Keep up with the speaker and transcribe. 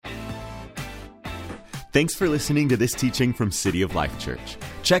Thanks for listening to this teaching from City of Life Church.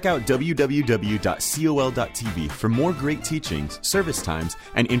 Check out www.col.tv for more great teachings, service times,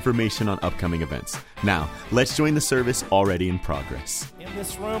 and information on upcoming events. Now, let's join the service already in progress. In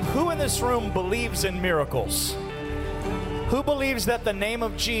this room, who in this room believes in miracles? Who believes that the name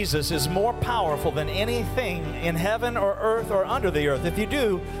of Jesus is more powerful than anything in heaven or earth or under the earth? If you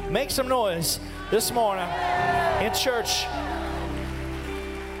do, make some noise this morning in church.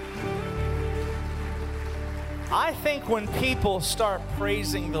 I think when people start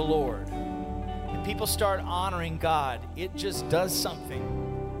praising the Lord and people start honoring God, it just does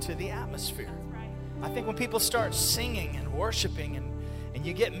something to the atmosphere. I think when people start singing and worshiping and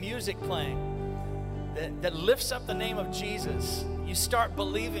you get music playing that lifts up the name of Jesus, you start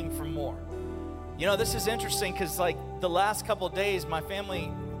believing for more. You know, this is interesting because like the last couple of days, my family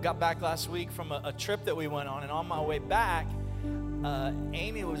got back last week from a trip that we went on, and on my way back,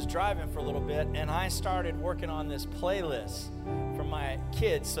 Amy was driving for a little bit, and I started working on this playlist for my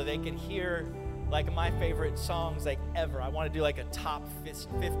kids so they could hear like my favorite songs like ever. I want to do like a top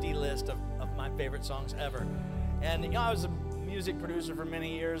 50 list of my favorite songs ever. And you know, I was a music producer for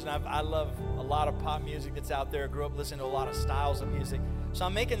many years, and I love a lot of pop music that's out there. I grew up listening to a lot of styles of music. So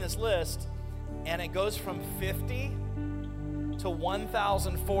I'm making this list, and it goes from 50 to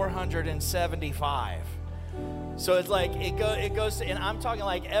 1,475. So it's like it goes to, and I'm talking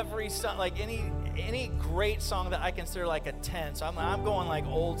like every song, like any great song that I consider like a 10. So I'm going like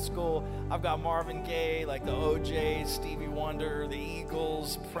old school. I've got Marvin Gaye, like the OJs, Stevie Wonder, the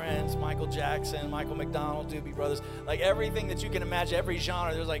Eagles, Prince, Michael Jackson, Michael McDonald, Doobie Brothers, like everything that you can imagine, every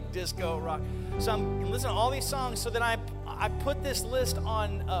genre. There's like disco, rock. So I'm listening to all these songs. So then I put this list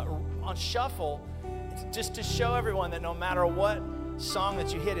on shuffle just to show everyone that no matter what song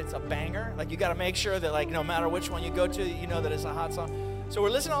that you hit, it's a banger. Like you got to make sure that like no matter which one you go to, you know that it's a hot song. So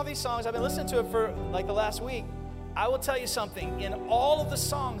we're listening to all these songs. I've been listening to it for like the last week. I will tell you something. In all of the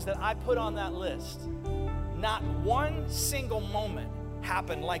songs that I put on that list, not one single moment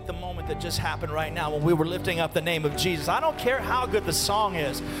happened like the moment that just happened right now when we were lifting up the name of Jesus. I don't care how good the song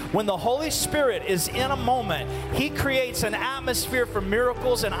is. When the Holy Spirit is in a moment, He creates an atmosphere for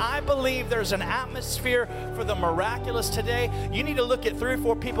miracles, and I believe there's an atmosphere for the miraculous today. You need to look at 3 or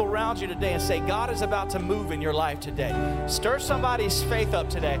 4 people around you today and say, God is about to move in your life today. Stir somebody's faith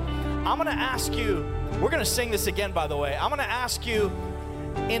up today. I'm going to ask you, we're going to sing this again, by the way. I'm going to ask you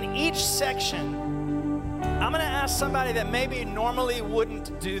in each section, I'm going to ask somebody that maybe normally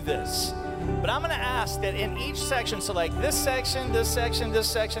wouldn't do this, but I'm going to ask that in each section, so like this section, this section, this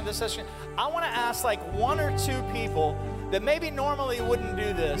section, this section, I want to ask like 1 or 2 people that maybe normally wouldn't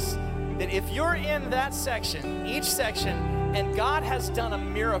do this, that if you're in that section, each section, and God has done a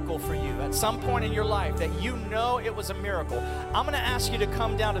miracle for you at some point in your life that you know it was a miracle, I'm going to ask you to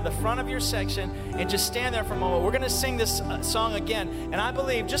come down to the front of your section and just stand there for a moment. We're going to sing this song again, and I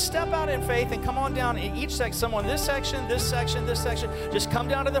believe just step out in faith and come on down in each section. Someone this section, this section, this section. Just come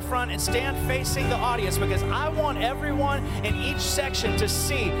down to the front and stand facing the audience, because I want everyone in each section to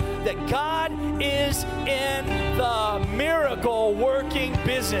see that God is in the miracle working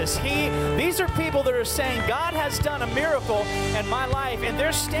business. These are people that are saying God has done a miracle in my life, and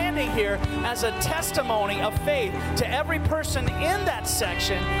they're standing here as a testimony of faith to every person in that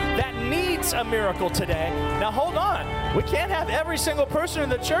section that needs a miracle today. Now hold on, we can't have every single person in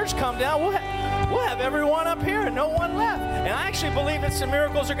the church come down. We'll have everyone up here and no one left. And I actually believe that some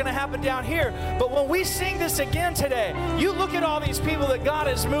miracles are going to happen down here. But when we sing this again today, you look at all these people that God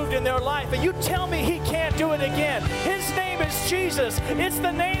has moved in their life, and you tell me He can't do it again. His name is Jesus. It's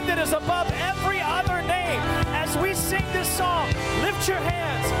the name that is above every other name. As we sing this song, lift your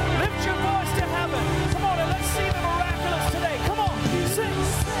hands, lift your voice to heaven. Come on, and let's see the miraculous today. Come on, sing.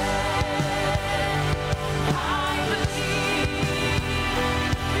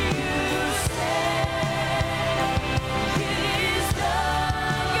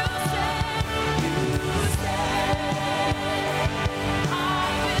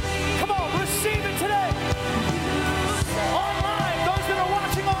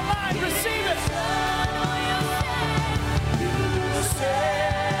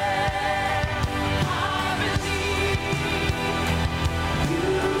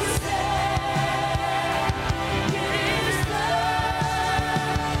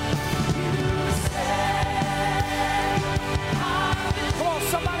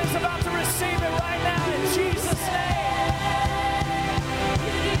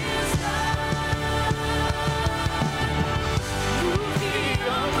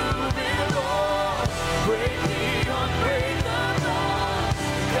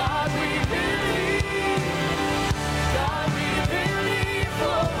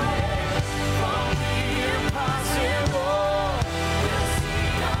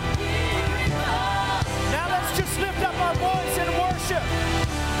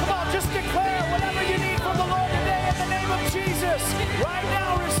 Right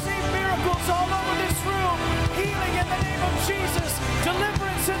now, receive miracles all over this room. Healing in the name of Jesus.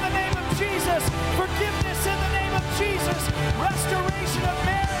 Deliverance in the name of Jesus. Forgiveness in the name of Jesus. Restoration of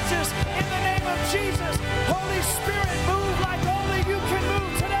marriages in the name of Jesus. Holy Spirit, move like only you can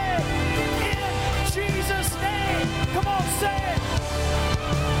move today. In Jesus' name. Come on, say it.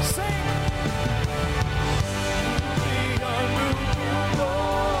 Sing. The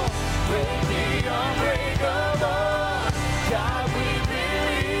unmovable, with the unbreakable. God, we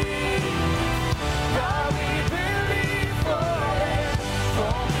believe. God, we believe for it.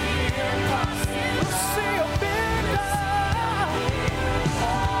 For the impossible. We'll see a miracle.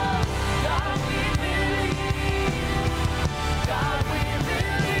 God, we believe. God, we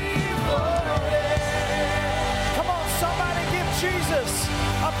believe for it. Come on, somebody give Jesus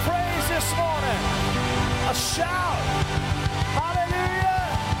a praise this morning. A shout. Hallelujah.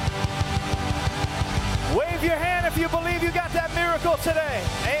 Wave your hand if you believe you got that miracle today.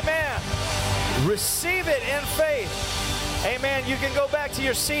 Amen. Receive it in faith. Amen. You can go back to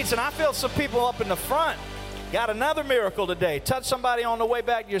your seats, and I feel some people up in the front got another miracle today. Touch somebody on the way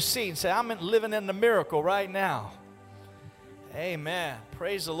back to your seat and say, I'm living in the miracle right now. Amen.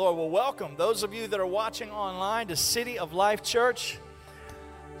 Praise the Lord. Well, welcome those of you that are watching online to City of Life Church.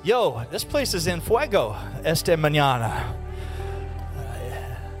 Yo, this place is en fuego esta mañana.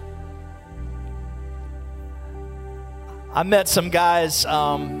 I met some guys.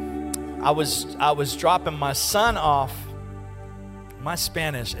 I was dropping my son off. My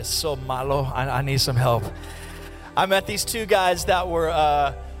Spanish is so malo. I need some help. I met these two guys that were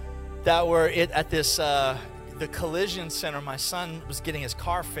at this the collision center. My son was getting his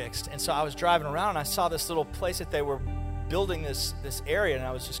car fixed, and so I was driving around and I saw this little place that they were building this area, and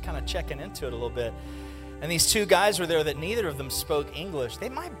I was just kind of checking into it a little bit. And these two guys were there that neither of them spoke English. They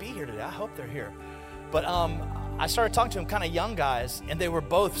might be here today. I hope they're here. But I started talking to them, kind of young guys, and they were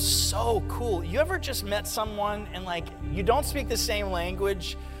both so cool. You ever just met someone and like you don't speak the same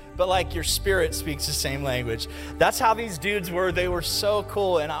language, but like your spirit speaks the same language? That's how these dudes were. They were so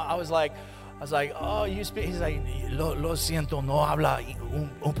cool. And I was like, oh, you speak? He's like, lo siento, no habla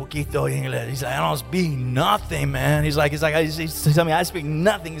un poquito inglés. He's like, I don't speak nothing, man. He's like, he's telling me I speak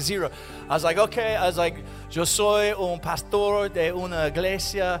nothing, zero. I was like, okay. I was like, yo soy un pastor de una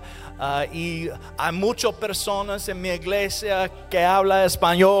iglesia y hay muchas personas en mi iglesia que habla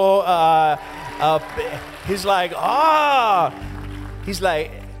español. He's like,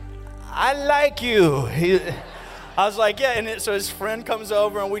 I like you. I was like, yeah. And so his friend comes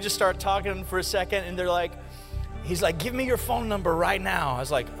over and we just start talking for a second, and he's like, give me your phone number right now. I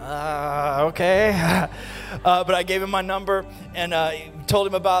was like, okay. But I gave him my number and told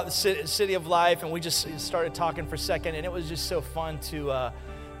him about the City of Life, and we just started talking for a second, and it was just so fun to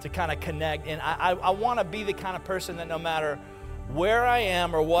kind of connect. And I want to be the kind of person that no matter where I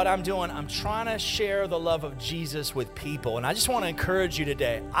am or what I'm doing, I'm trying to share the love of Jesus with people. And I just want to encourage you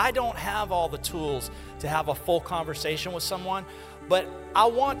today. I don't have all the tools to have a full conversation with someone, but I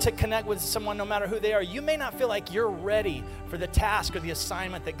want to connect with someone no matter who they are. You may not feel like you're ready for the task or the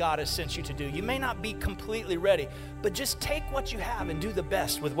assignment that God has sent you to do. You may not be completely ready, but just take what you have and do the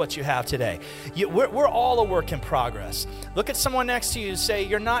best with what you have today. We're all a work in progress. Look at someone next to you and say,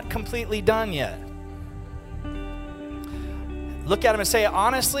 you're not completely done yet. Look at him and say,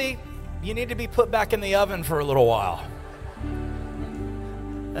 honestly, you need to be put back in the oven for a little while.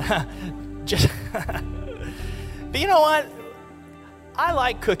 But you know what? I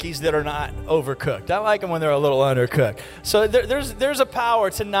like cookies that are not overcooked. I like them when they're a little undercooked. So there's a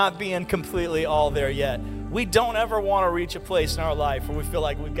power to not being completely all there yet. We don't ever want to reach a place in our life where we feel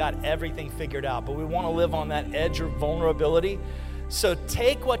like we've got everything figured out, but we want to live on that edge of vulnerability. So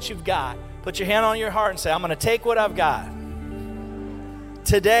take what you've got, put your hand on your heart and say, I'm going to take what I've got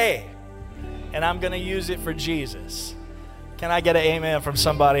today, and I'm going to use it for Jesus. Can I get an amen from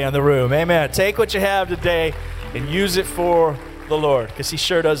somebody in the room? Amen. Take what you have today and use it for the Lord, because he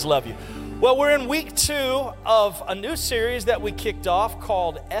sure does love you. Well, we're in week 2 of a new series that we kicked off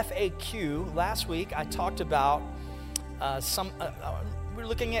called FAQ. Last week, I talked about we're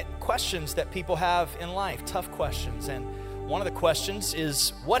looking at questions that people have in life, tough questions. And one of the questions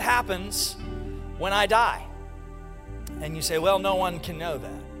is, what happens when I die? And you say, well, no one can know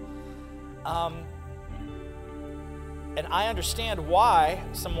that. And I understand why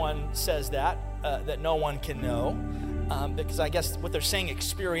someone says that no one can know. Because I guess what they're saying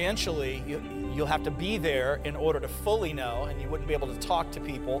experientially, you'll have to be there in order to fully know, and you wouldn't be able to talk to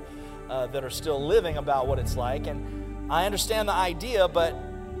people that are still living about what it's like. And I understand the idea, but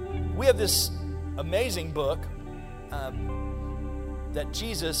we have this amazing book that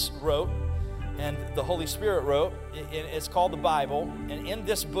Jesus wrote and the Holy Spirit wrote. It's called the Bible. And in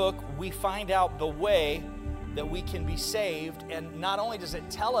this book, we find out the way that we can be saved. And not only does it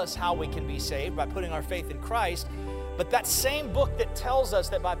tell us how we can be saved by putting our faith in Christ, but that same book that tells us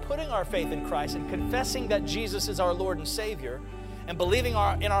that by putting our faith in Christ and confessing that Jesus is our Lord and Savior, and believing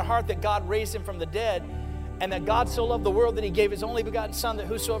in our heart that God raised him from the dead, and that God so loved the world that he gave his only begotten Son, that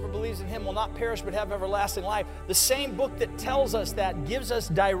whosoever believes in him will not perish but have everlasting life. The same book that tells us that gives us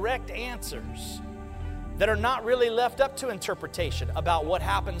direct answers that are not really left up to interpretation about what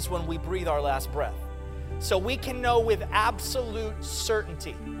happens when we breathe our last breath. So we can know with absolute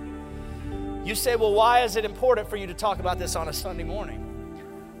certainty. You say, well, why is it important for you to talk about this on a Sunday morning?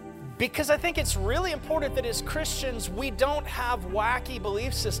 Because I think it's really important that as Christians, we don't have wacky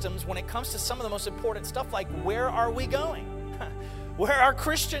belief systems when it comes to some of the most important stuff, like where are we going? Where are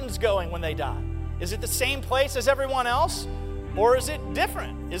Christians going when they die? Is it the same place as everyone else? Or is it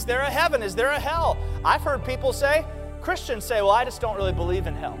different? Is there a heaven? Is there a hell? I've heard people say, Christians say, well, I just don't really believe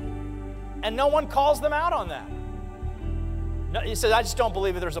in hell. And no one calls them out on that. No, he says, I just don't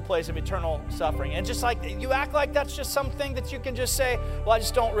believe that there's a place of eternal suffering. And just like, you act like that's just something that you can just say, well, I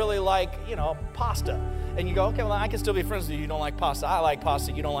just don't really like, pasta. And you go, okay, well, I can still be friends with you. You don't like pasta. I like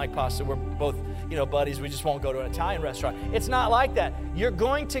pasta. You don't like pasta. We're both, buddies. We just won't go to an Italian restaurant. It's not like that. You're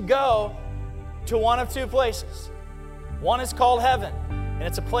going to go to one of two places. One is called heaven, and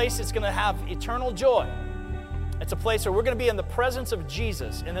it's a place that's going to have eternal joy. It's a place where we're going to be in the presence of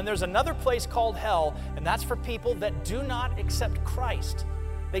Jesus. And then there's another place called hell, and that's for people that do not accept Christ.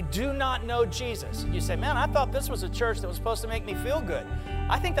 They do not know Jesus. You say, man, I thought this was a church that was supposed to make me feel good.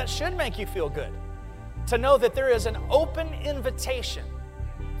 I think that should make you feel good. To know that there is an open invitation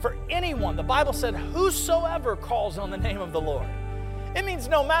for anyone. The Bible said, whosoever calls on the name of the Lord. It means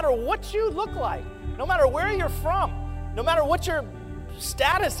no matter what you look like, no matter where you're from, no matter what your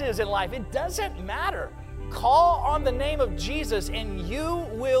status is in life, it doesn't matter. Call on the name of Jesus and you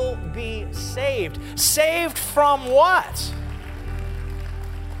will be saved. Saved from what?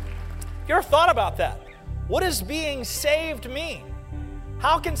 You ever thought about that? What does being saved mean?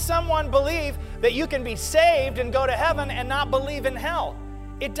 How can someone believe that you can be saved and go to heaven and not believe in hell?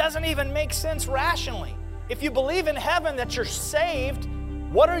 It doesn't even make sense rationally. If you believe in heaven that you're saved,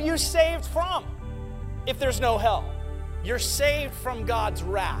 what are you saved from if there's no hell? You're saved from God's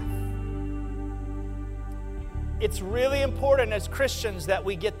wrath. It's really important as Christians that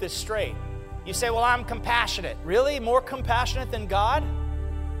we get this straight. You say, well, I'm compassionate. Really? More compassionate than God?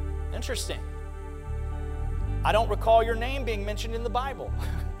 Interesting. I don't recall your name being mentioned in the Bible.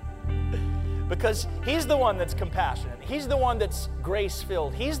 Because he's the one that's compassionate. He's the one that's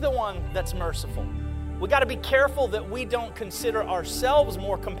grace-filled. He's the one that's merciful. We got to be careful that we don't consider ourselves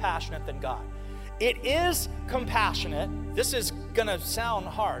more compassionate than God. It is compassionate. This is going to sound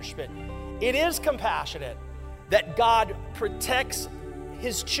harsh, but it is compassionate that God protects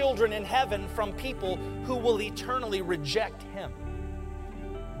his children in heaven from people who will eternally reject him.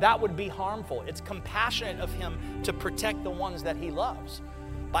 That would be harmful. It's compassionate of him to protect the ones that he loves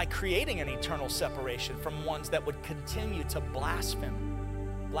by creating an eternal separation from ones that would continue to blaspheme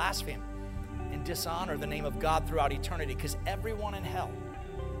and dishonor the name of God throughout eternity, because everyone in hell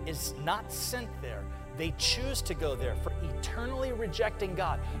is not sent there. They choose to go there for eternally rejecting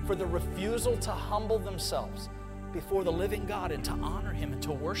God, for the refusal to humble themselves before the living God and to honor him and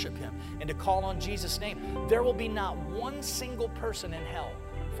to worship him and to call on Jesus' name. There will be not one single person in hell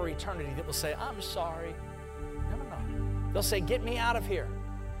for eternity that will say, I'm sorry. No. They'll say, get me out of here.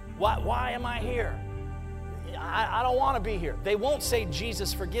 Why am I here? I don't want to be here. They won't say,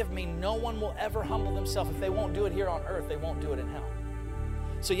 Jesus, forgive me. No one will ever humble themselves. If they won't do it here on earth, they won't do it in hell.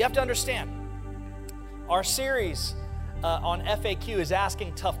 So you have to understand, our series on FAQ is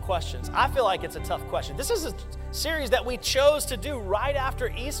asking tough questions. I feel like it's a tough question. This is a series that we chose to do right after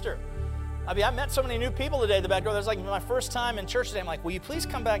Easter. I mean, I met so many new people today at the back door. There's like my first time in church today. I'm like, will you please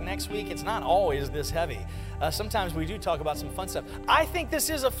come back next week? It's not always this heavy. Sometimes we do talk about some fun stuff. I think this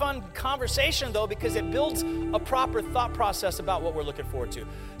is a fun conversation, though, because it builds a proper thought process about what we're looking forward to.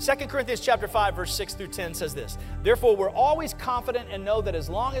 2 Corinthians chapter 5, verse 6 through 10 says this: Therefore, we're always confident and know that as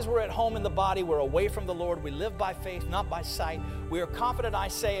long as we're at home in the body, we're away from the Lord. We live by faith, not by sight. We are confident, I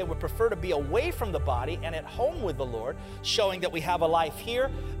say, and would prefer to be away from the body and at home with the Lord, showing that we have a life here,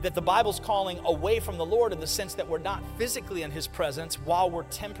 that the Bible's calling away from the Lord in the sense that we're not physically in his presence while we're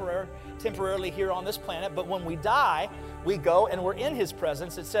temporarily here on this planet, but when we die, we go and we're in his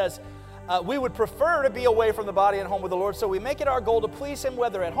presence. It says, we would prefer to be away from the body and home with the Lord, so we make it our goal to please him,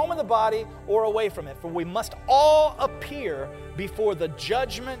 whether at home in the body or away from it. For we must all appear before the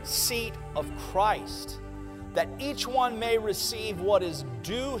judgment seat of Christ, that each one may receive what is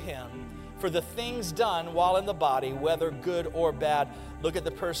due him for the things done while in the body, whether good or bad. Look at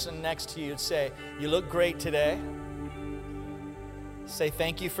the person next to you and say, you look great today. Say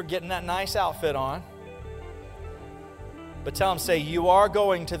thank you for getting that nice outfit on. But tell them, say, you are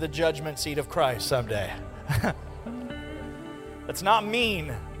going to the judgment seat of Christ someday. That's not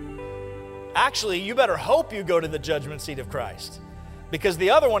mean. Actually, you better hope you go to the judgment seat of Christ, because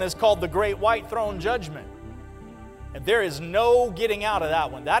the other one is called the great white throne judgment. And there is no getting out of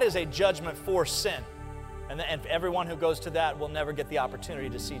that one. That is a judgment for sin. And everyone who goes to that will never get the opportunity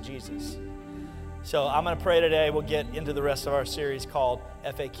to see Jesus. So I'm going to pray today. We'll get into the rest of our series called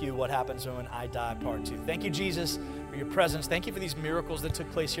FAQ, What Happens When I Die, Part 2. Thank you, Jesus, for your presence. Thank you for these miracles that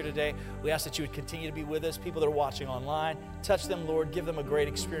took place here today. We ask that you would continue to be with us. People that are watching online, touch them, Lord. Give them a great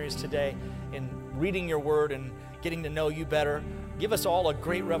experience today in reading your word and getting to know you better. Give us all a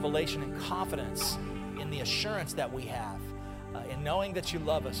great revelation and confidence in the assurance that we have, in knowing that you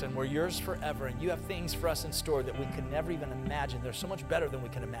love us and we're yours forever, and you have things for us in store that we could never even imagine. They're so much better than we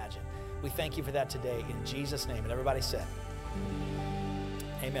can imagine. We thank you for that today in Jesus' name. And everybody said,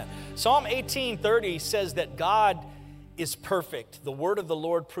 amen. Psalm 18:30 says that God is perfect. The word of the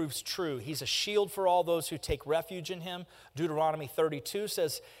Lord proves true. He's a shield for all those who take refuge in him. Deuteronomy 32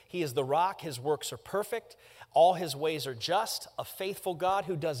 says he is the rock. His works are perfect. All his ways are just. A faithful God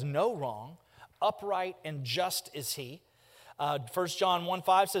who does no wrong. Upright and just is he. 1 John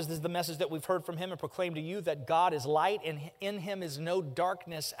 1:5 says this is the message that we've heard from him and proclaimed to you, that God is light and in him is no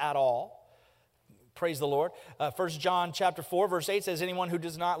darkness at all. Praise the Lord. 1 John chapter 4 verse 8 says anyone who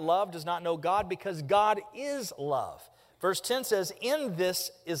does not love does not know God, because God is love. Verse 10 says, in this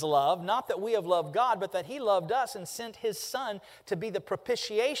is love, not that we have loved God, but that he loved us and sent his son to be the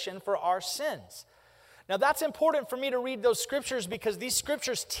propitiation for our sins. Now that's important for me to read those scriptures, because these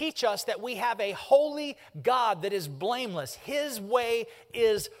scriptures teach us that we have a holy God that is blameless. His way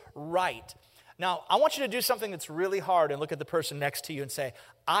is right. Now, I want you to do something that's really hard and look at the person next to you and say,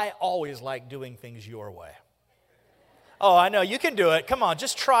 I always like doing things your way. Oh, I know, you can do it. Come on,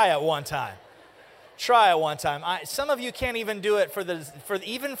 just try it one time. Try it one time. Some of you can't even do it for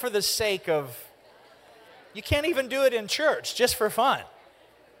the sake of, you can't even do it in church just for fun.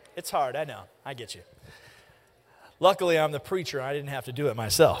 It's hard, I know. I get you. Luckily, I'm the preacher. I didn't have to do it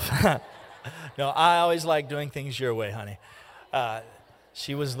myself. No, I always like doing things your way, honey.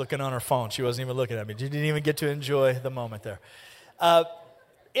 She was looking on her phone. She wasn't even looking at me. She didn't even get to enjoy the moment there.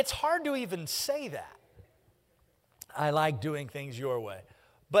 It's hard to even say that. I like doing things your way.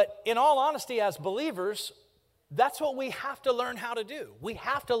 But in all honesty, as believers, that's what we have to learn how to do. We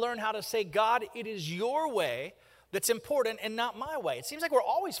have to learn how to say, God, it is your way that's important and not my way. It seems like we're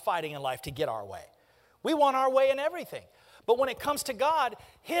always fighting in life to get our way. We want our way in everything. But when it comes to God,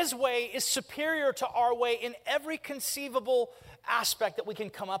 his way is superior to our way in every conceivable aspect that we can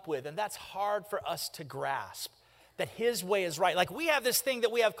come up with. And that's hard for us to grasp, that his way is right. Like we have this thing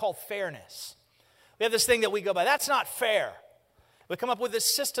that we have called fairness. We have this thing that we go by. That's not fair. We come up with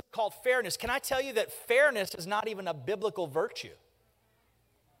this system called fairness. Can I tell you that fairness is not even a biblical virtue?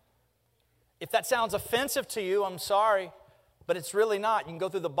 If that sounds offensive to you, I'm sorry. But it's really not. You can go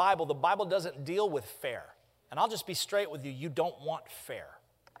through the Bible. The Bible doesn't deal with fair. And I'll just be straight with you. You don't want fair.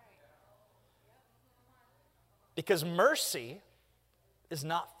 Because mercy is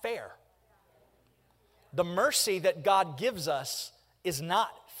not fair. The mercy that God gives us is not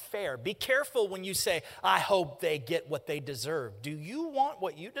fair. Be careful when you say, I hope they get what they deserve. Do you want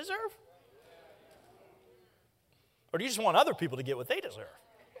what you deserve? Or do you just want other people to get what they deserve?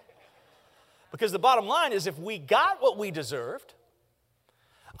 Because the bottom line is, if we got what we deserved,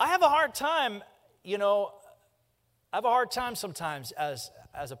 I have a hard time, sometimes as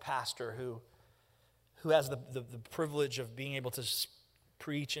a pastor who has the privilege of being able to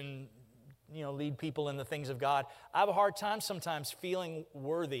preach and, lead people in the things of God. I have a hard time sometimes feeling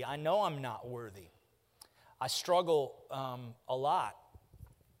worthy. I know I'm not worthy. I struggle a lot.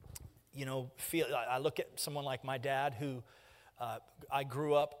 I look at someone like my dad, who I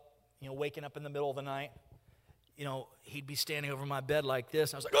grew up, waking up in the middle of the night, he'd be standing over my bed like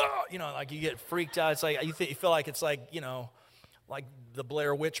this. And I was like, oh, like you get freaked out. It's like, you feel like it's like, like the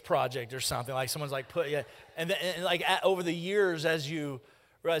Blair Witch Project or something. Like someone's like over the years, as you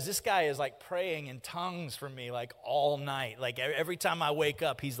realize this guy is like praying in tongues for me like all night. Like every time I wake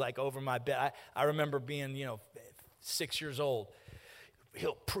up, he's like over my bed. I remember being, 6 years old.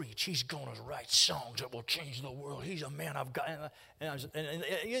 He'll preach. He's going to write songs that will change the world. He's a man of God. And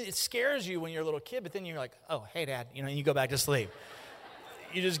it scares you when you're a little kid, but then you're like, oh, hey, Dad, and you go back to sleep.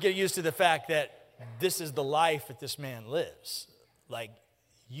 You just get used to the fact that this is the life that this man lives. Like,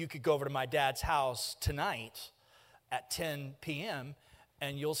 you could go over to my dad's house tonight at 10 p.m.,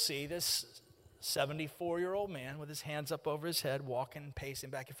 and you'll see this 74-year-old man with his hands up over his head, walking and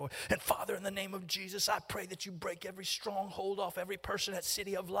pacing back and forth. And Father, in the name of Jesus, I pray that you break every stronghold off every person at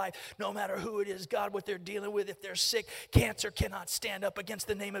City of Life, no matter who it is, God, what they're dealing with. If they're sick, cancer cannot stand up against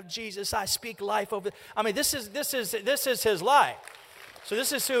the name of Jesus. I speak life over. I mean, this is his life. So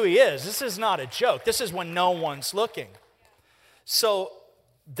this is who he is. This is not a joke. This is when no one's looking. So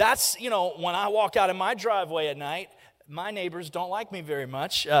that's, when I walk out in my driveway at night, my neighbors don't like me very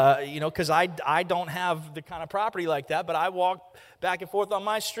much, because I don't have the kind of property like that. But I walk back and forth on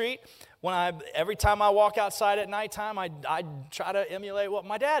my street. Every time I walk outside at nighttime, I try to emulate what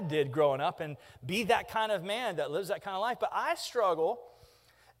my dad did growing up and be that kind of man that lives that kind of life. But I struggle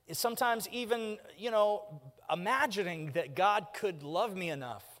sometimes even, imagining that God could love me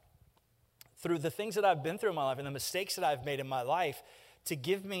enough through the things that I've been through in my life and the mistakes that I've made in my life to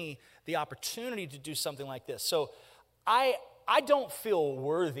give me the opportunity to do something like this. So I don't feel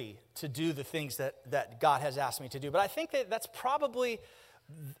worthy to do the things that God has asked me to do, but I think that's probably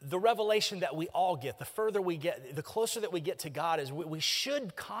the revelation that we all get. The further we get, the closer that we get to God, is we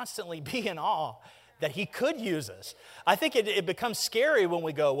should constantly be in awe that he could use us. I think it becomes scary when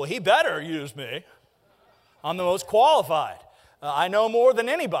we go, well, he better use me. I'm the most qualified. I know more than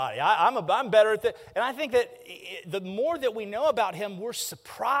anybody. I'm better at that. And I think that the more that we know about him, we're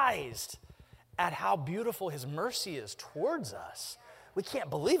surprised at how beautiful his mercy is towards us. We can't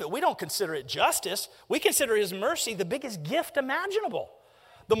believe it. We don't consider it justice. We consider his mercy the biggest gift imaginable.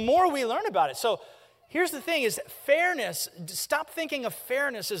 The more we learn about it. So here's the thing is fairness. Stop thinking of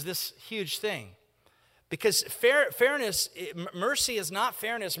fairness as this huge thing. Because mercy is not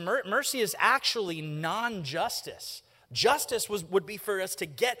fairness. Mercy is actually non-justice. Justice would be for us to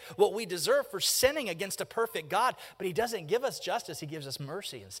get what we deserve for sinning against a perfect God. But he doesn't give us justice. He gives us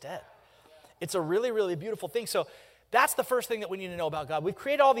mercy instead. It's a really, really beautiful thing. So that's the first thing that we need to know about God. We've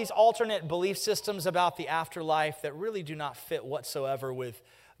created all these alternate belief systems about the afterlife that really do not fit whatsoever with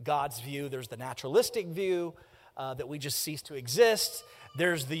God's view. There's the naturalistic view that we just cease to exist.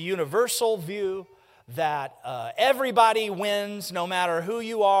 There's the universal view that everybody wins no matter who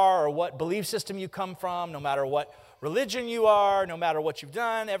you are or what belief system you come from, no matter what religion you are, no matter what you've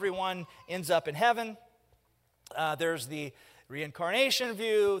done, everyone ends up in heaven. There's the reincarnation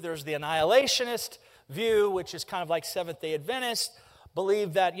view. There's the annihilationist view, which is kind of like Seventh-day Adventists,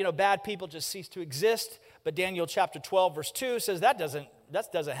 believe that, bad people just cease to exist. But Daniel chapter 12, verse 2 says that doesn't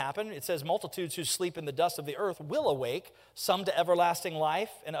happen. It says multitudes who sleep in the dust of the earth will awake, some to everlasting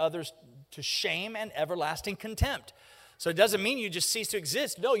life and others to shame and everlasting contempt. So it doesn't mean you just cease to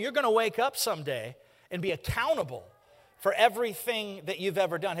exist. No, you're going to wake up someday and be accountable for everything that you've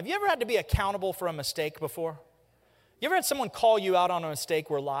ever done. Have you ever had to be accountable for a mistake before? You ever had someone call you out on a mistake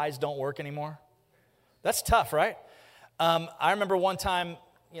where lies don't work anymore? That's tough, right? I remember one time,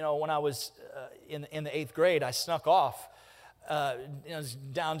 when I was in the 8th grade, I snuck off. I was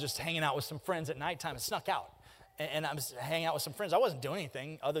down just hanging out with some friends at nighttime and snuck out. And I was hanging out with some friends. I wasn't doing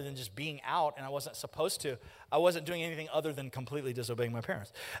anything other than just being out, and I wasn't supposed to. I wasn't doing anything other than completely disobeying my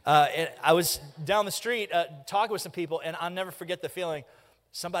parents. And I was down the street talking with some people, and I'll never forget the feeling.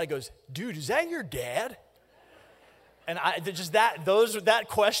 Somebody goes, "Dude, is that your dad?" And that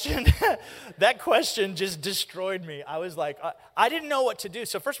question, that question just destroyed me. I was like, I didn't know what to do.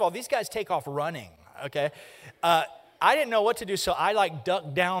 So first of all, these guys take off running, okay? I didn't know what to do, so I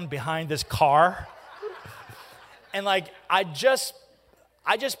ducked down behind this car. And I just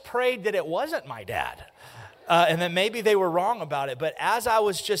prayed that it wasn't my dad. And that maybe they were wrong about it. But as I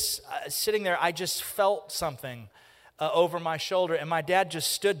was just sitting there, I just felt something over my shoulder. And my dad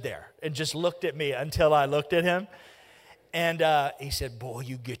just stood there and just looked at me until I looked at him. And he said, "Boy,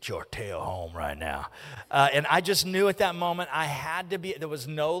 you get your tail home right now." And I just knew at that moment I had to be, there was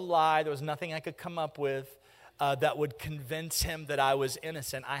no lie, there was nothing I could come up with that would convince him that I was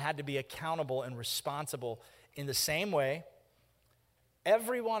innocent. I had to be accountable and responsible in the same way.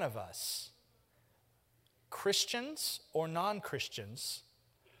 Every one of us, Christians or non-Christians,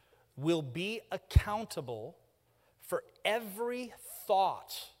 will be accountable for every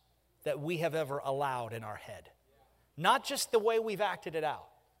thought that we have ever allowed in our head. Not just the way we've acted it out.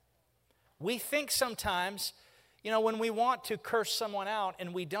 We think sometimes, when we want to curse someone out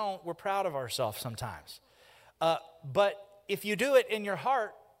and we don't, we're proud of ourselves sometimes. But if you do it in your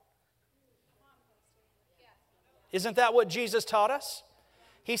heart, isn't that what Jesus taught us?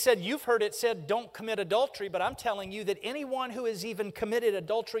 He said, you've heard it said, don't commit adultery, but I'm telling you that anyone who has even committed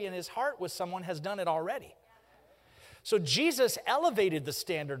adultery in his heart with someone has done it already. So Jesus elevated the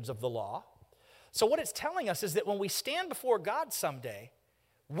standards of the law. So what it's telling us is that when we stand before God someday,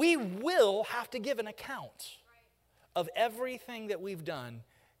 we will have to give an account of everything that we've done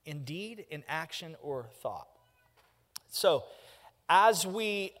in deed, in action, or thought. So, as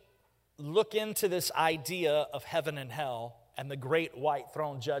we look into this idea of heaven and hell and the great white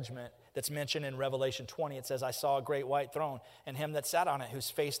throne judgment that's mentioned in Revelation 20, it says, I saw a great white throne and him that sat on it, whose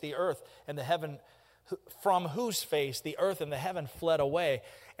face the earth and the heaven, from whose face the earth and the heaven fled away,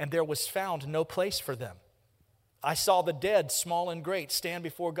 and there was found no place for them. I saw the dead, small and great, stand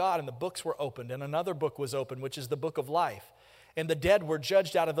before God, and the books were opened, and another book was opened, which is the book of life. And the dead were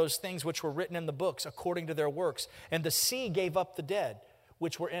judged out of those things which were written in the books according to their works. And the sea gave up the dead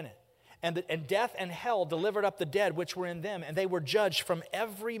which were in it. And death and hell delivered up the dead which were in them, and they were judged from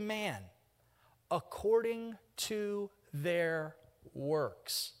every man according to their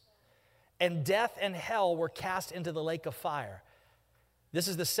works. And death and hell were cast into the lake of fire. This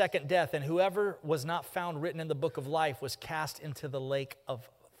is the second death, and whoever was not found written in the book of life was cast into the lake of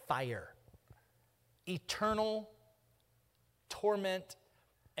fire. Eternal torment.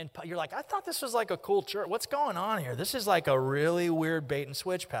 And you're like, I thought this was like a cool church. What's going on here? This is like a really weird bait and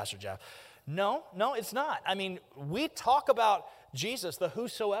switch, Pastor Jeff. No, it's not. I mean, we talk about Jesus, the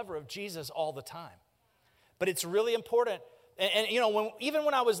whosoever of Jesus, all the time. But it's really important. And you know, even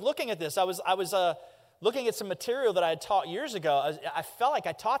when I was looking at this, I was looking at some material that I had taught years ago. I felt like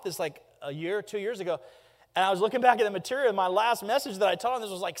I taught this like a year or 2 years ago. And I was looking back at the material. My last message that I taught on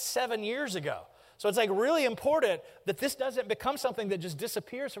this was like 7 years ago. So it's like really important that this doesn't become something that just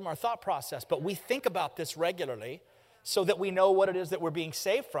disappears from our thought process, but we think about this regularly so that we know what it is that we're being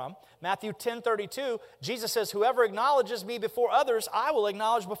saved from. Matthew 10:32, Jesus says, whoever acknowledges me before others, I will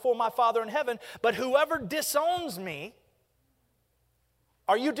acknowledge before my Father in heaven. But whoever disowns me,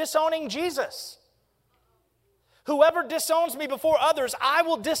 are you disowning Jesus? Whoever disowns me before others, I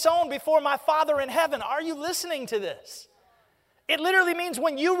will disown before my Father in heaven. Are you listening to this? It literally means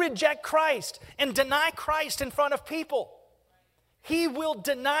when you reject Christ and deny Christ in front of people, He will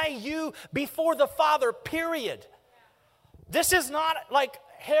deny you before the Father, period. This is not like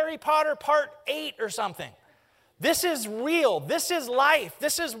Harry Potter Part 8 or something. This is real. This is life.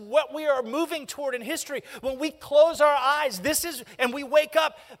 This is what we are moving toward in history. When we close our eyes, and we wake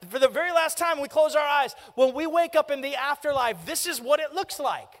up, for the very last time we close our eyes, when we wake up in the afterlife, this is what it looks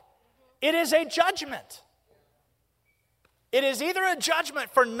like. It is a judgment. It is either a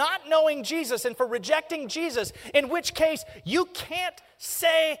judgment for not knowing Jesus and for rejecting Jesus, in which case you can't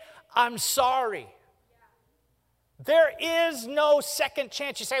say, I'm sorry. There is no second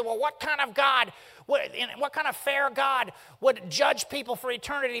chance. You say, well, what kind of God, what kind of fair God would judge people for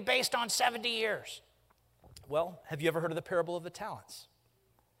eternity based on 70 years? Well, have you ever heard of the parable of the talents?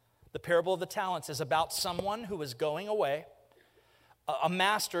 The parable of the talents is about someone who was going away, a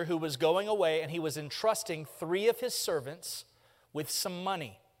master who was going away, and he was entrusting 3 of his servants with some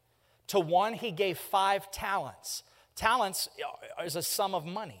money. To one, he gave 5 talents. Talents is a sum of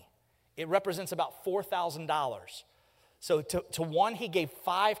money. It represents about $4,000. So to one, he gave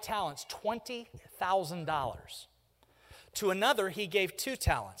 5 talents, $20,000. To another, he gave 2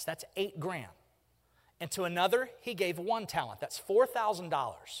 talents. That's $8,000. And to another, he gave 1 talent. That's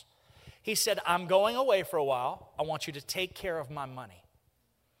 $4,000. He said, I'm going away for a while. I want you to take care of my money.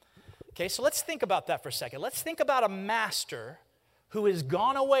 Okay, so let's think about that for a second. Let's think about a master who has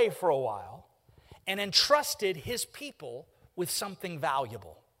gone away for a while and entrusted his people with something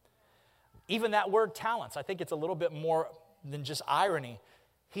valuable. Even that word talents, I think it's a little bit more than just irony.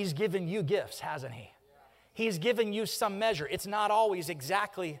 He's given you gifts, hasn't he? He's given you some measure. It's not always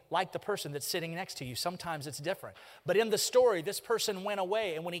exactly like the person that's sitting next to you. Sometimes it's different. But in the story, this person went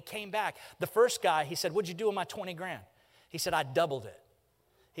away, and when he came back, the first guy, he said, what'd you do with my 20 grand? He said, I doubled it.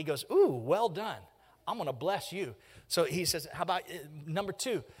 He goes, ooh, well done. I'm going to bless you. So he says, how about number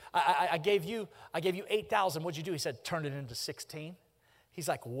 2? I gave you 8,000. What'd you do? He said, turn it into 16. He's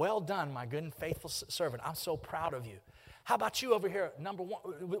like, well done, my good and faithful servant. I'm so proud of you. How about you over here, number 1,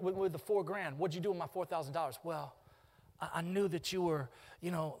 with the 4 grand? What'd you do with my $4,000? Well, I knew that you were,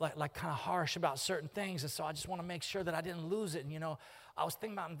 like kind of harsh about certain things, and so I just want to make sure that I didn't lose it. And, I was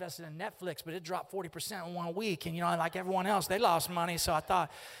thinking about investing in Netflix, but it dropped 40% in 1 week. And, like everyone else, they lost money, so I thought,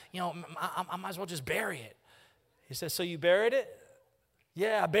 I might as well just bury it. He says, so you buried it?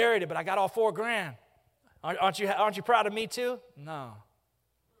 Yeah, I buried it, but I got all 4 grand. Aren't you proud of me too? No.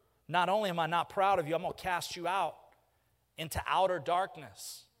 Not only am I not proud of you, I'm going to cast you out into outer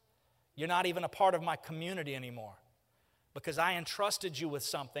darkness. You're not even a part of my community anymore. Because I entrusted you with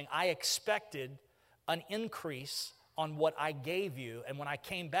something. I expected an increase on what I gave you, and when I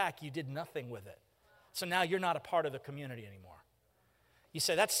came back, you did nothing with it. So now you're not a part of the community anymore. You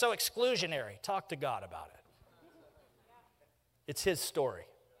say, that's so exclusionary. Talk to God about it. It's His story.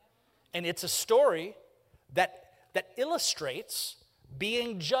 And it's a story that that illustrates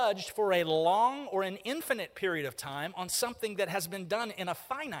being judged for a long or an infinite period of time on something that has been done in a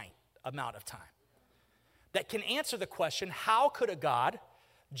finite amount of time. That can answer the question, how could a God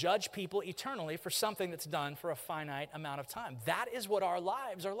judge people eternally for something that's done for a finite amount of time? That is what our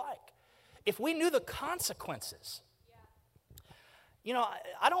lives are like. If we knew the consequences, you know,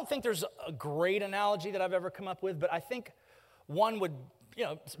 I don't think there's a great analogy that I've ever come up with, but I think one would, you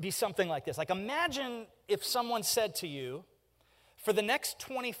know, be something like this. Like, imagine if someone said to you, for the next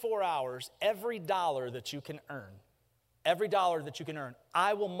 24 hours, every dollar that you can earn,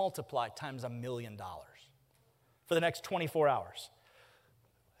 I will multiply times $1 million for the next 24 hours.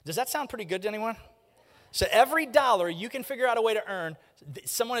 Does that sound pretty good to anyone? So every dollar you can figure out a way to earn,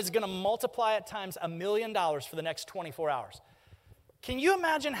 someone is going to multiply it times $1 million for the next 24 hours. Can you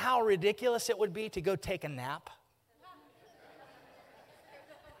imagine how ridiculous it would be to go take a nap?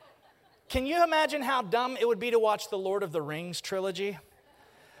 Can you imagine how dumb it would be to watch the Lord of the Rings trilogy?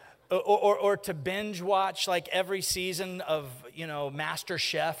 Or to binge watch like every season of, you know, Master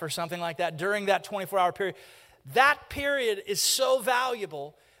Chef or something like that during that 24-hour period? That period is so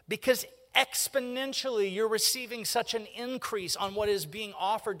valuable because exponentially you're receiving such an increase on what is being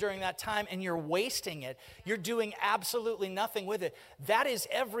offered during that time, and you're wasting it. You're doing absolutely nothing with it. That is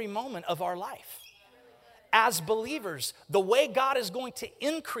every moment of our life. As believers, the way God is going to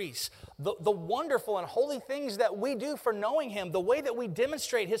increase the wonderful and holy things that we do for knowing Him, the way that we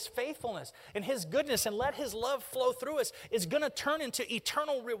demonstrate His faithfulness and His goodness and let His love flow through us, is going to turn into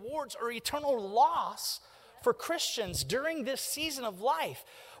eternal rewards or eternal loss for Christians during this season of life,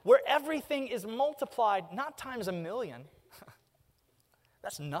 where everything is multiplied, not times $1 million.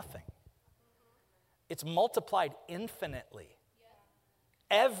 That's nothing. It's multiplied infinitely.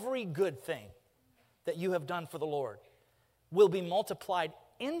 Every good thing that you have done for the Lord will be multiplied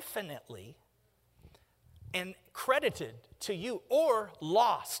infinitely and credited to you, or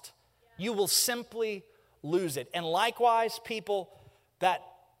lost. You will simply lose it. And likewise, people that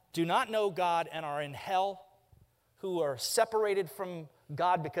do not know God and are in hell, who are separated from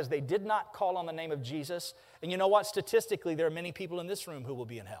God because they did not call on the name of Jesus. And you know what? Statistically, there are many people in this room who will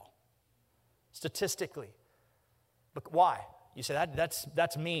be in hell. Statistically. But why? You say,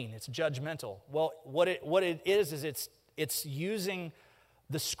 that's mean, it's judgmental. Well, what it is it's using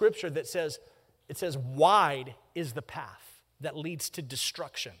the scripture that says, it says, wide is the path that leads to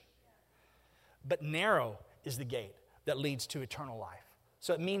destruction, but narrow is the gate that leads to eternal life.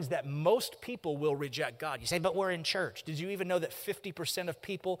 So it means that most people will reject God. You say, but we're in church. Did you even know that 50% of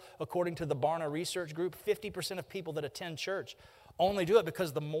people, according to the Barna Research Group, 50% of people that attend church only do it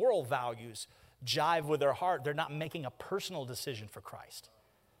because the moral values jive with their heart. They're not making a personal decision for Christ.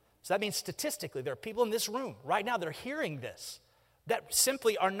 So that means statistically, there are people in this room right now that are hearing this that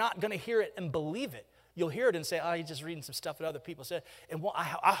simply are not going to hear it and believe it. You'll hear it and say, oh, you're just reading some stuff that other people said. And I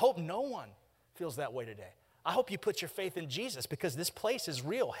hope no one feels that way today. I hope you put your faith in Jesus, because this place is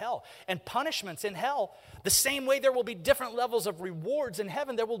real hell. And punishments in hell, the same way there will be different levels of rewards in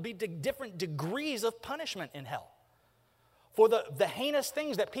heaven, there will be different degrees of punishment in hell for the heinous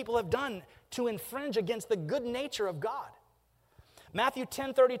things that people have done to infringe against the good nature of God. Matthew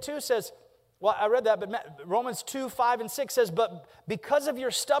 10:32 says, well, I read that, but Romans 2:5-6 says, but because of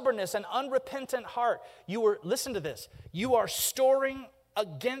your stubbornness and unrepentant heart, listen to this, you are storing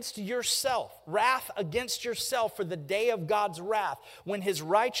against yourself, wrath against yourself for the day of God's wrath, when His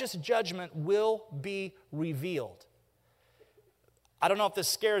righteous judgment will be revealed. I don't know if this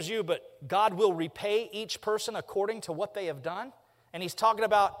scares you, but God will repay each person according to what they have done. And He's talking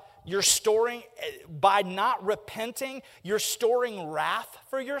about you're storing, by not repenting, you're storing wrath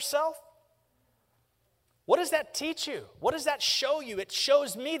for yourself. What does that teach you? What does that show you? It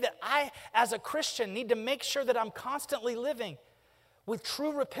shows me that I, as a Christian, need to make sure that I'm constantly living with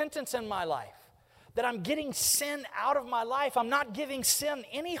true repentance in my life, that I'm getting sin out of my life. I'm not giving sin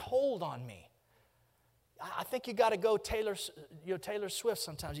any hold on me. I think you got to go Taylor Swift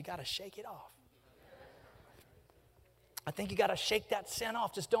sometimes. You got to shake it off. I think you got to shake that sin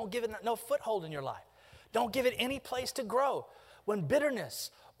off. Just don't give it no foothold in your life. Don't give it any place to grow. When bitterness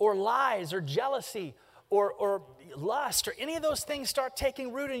or lies or jealousy or lust or any of those things start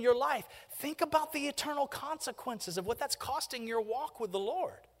taking root in your life, think about the eternal consequences of what that's costing your walk with the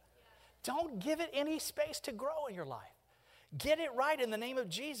Lord. Don't give it any space to grow in your life. Get it right in the name of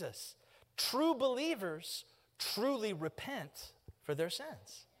Jesus. True believers truly repent for their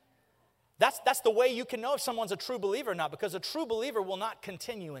sins. That's the way you can know if someone's a true believer or not, because a true believer will not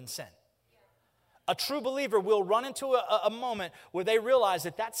continue in sin. A true believer will run into a moment where they realize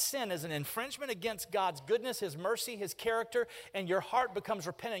that that sin is an infringement against God's goodness, His mercy, His character, and your heart becomes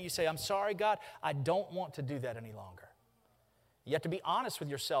repentant. You say, I'm sorry, God, I don't want to do that any longer. You have to be honest with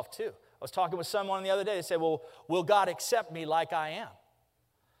yourself, too. I was talking with someone the other day. They said, well, will God accept me like I am?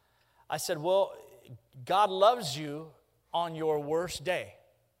 I said, well, God loves you on your worst day,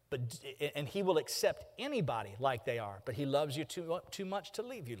 and He will accept anybody like they are, but He loves you too much to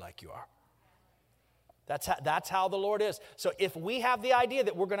leave you like you are. That's how the Lord is. So if we have the idea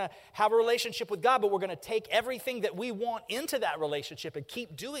that we're going to have a relationship with God, but we're going to take everything that we want into that relationship and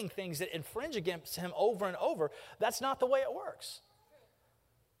keep doing things that infringe against Him over and over, that's not the way it works.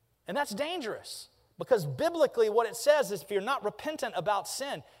 And that's dangerous, because biblically what it says is if you're not repentant about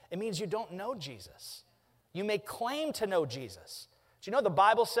sin, it means you don't know Jesus. You may claim to know Jesus. Do you know the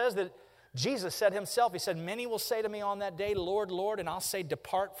Bible says that Jesus said Himself, He said, many will say to me on that day, Lord, Lord, and I'll say,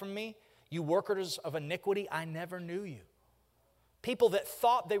 depart from me, you workers of iniquity, I never knew you. People that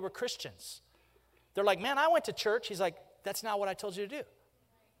thought they were Christians. They're like, man, I went to church. He's like, that's not what I told you to do.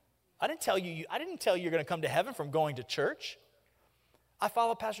 I didn't tell you you're going to come to heaven from going to church. I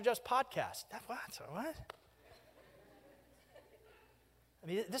follow Pastor Jeff's podcast. What? I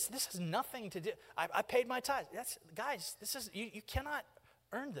mean, this has nothing to do. I paid my tithes. Guys, this is you cannot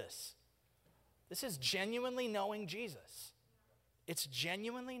earn this. This is genuinely knowing Jesus. It's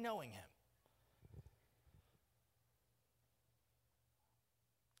genuinely knowing Him.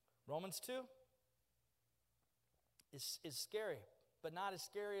 Romans 2 is scary, but not as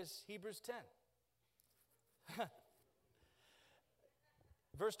scary as Hebrews 10.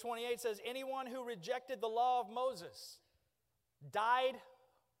 Verse 28 says, anyone who rejected the law of Moses died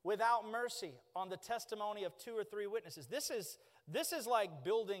without mercy on the testimony of 2 or 3 witnesses. This is like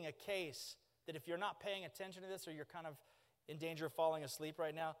building a case that if you're not paying attention to this or you're kind of in danger of falling asleep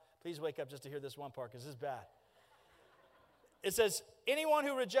right now, please wake up just to hear this one part because this is bad. It says, anyone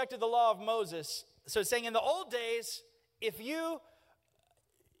who rejected the law of Moses, so it's saying in the old days, if you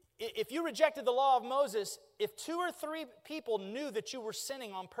rejected the law of Moses, if 2 or 3 people knew that you were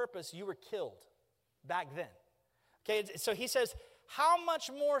sinning on purpose, you were killed back then. Okay, so he says, how much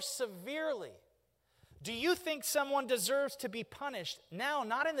more severely do you think someone deserves to be punished now,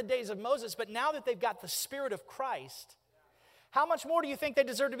 not in the days of Moses, but now that they've got the Spirit of Christ? How much more do you think they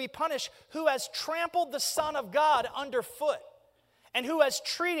deserve to be punished who has trampled the Son of God underfoot and who has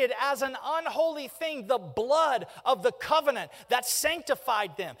treated as an unholy thing the blood of the covenant that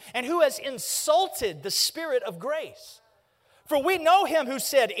sanctified them and who has insulted the Spirit of grace? For we know Him who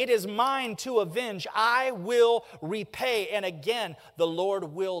said, it is mine to avenge, I will repay. And again, the Lord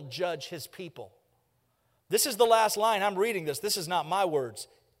will judge His people. This is the last line. I'm reading this. This is not my words.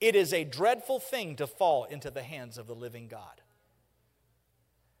 It is a dreadful thing to fall into the hands of the living God.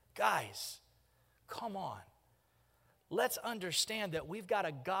 Guys, come on. Let's understand that we've got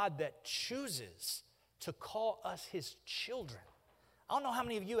a God that chooses to call us His children. I don't know how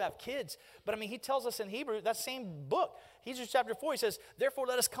many of you have kids, but I mean, He tells us in Hebrews, that same book, Hebrews chapter 4, He says, therefore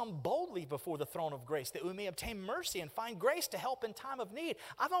let us come boldly before the throne of grace, that we may obtain mercy and find grace to help in time of need.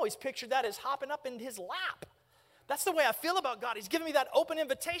 I've always pictured that as hopping up in His lap. That's the way I feel about God. He's given me that open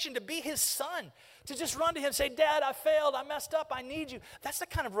invitation to be His son, to just run to Him and say, Dad, I failed, I messed up, I need you. That's the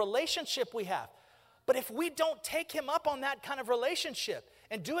kind of relationship we have. But if we don't take Him up on that kind of relationship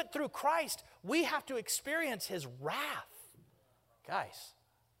and do it through Christ, we have to experience His wrath. Guys,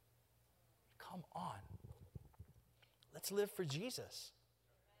 come on. Let's live for Jesus.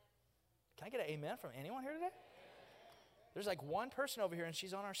 Can I get an amen from anyone here today? There's like one person over here, and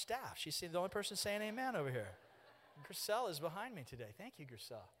she's on our staff. She's the only person saying amen over here. Griselle is behind me today. Thank you,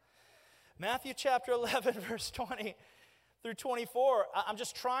 Griselle. Matthew chapter 11, verse 20 through 24. I'm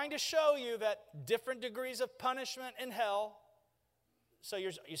just trying to show you that different degrees of punishment in hell. So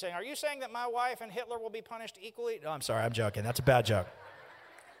you're saying, are you saying that my wife and Hitler will be punished equally? No, I'm sorry, I'm joking. That's a bad joke.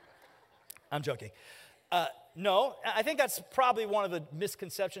 I'm joking. No, I think that's probably one of the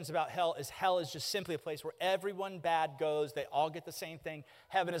misconceptions about hell is just simply a place where everyone bad goes. They all get the same thing.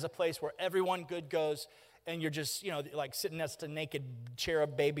 Heaven is a place where everyone good goes. And you're just, like sitting next to naked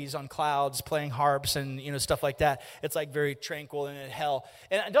cherub babies on clouds playing harps and, stuff like that. It's like very tranquil and in hell.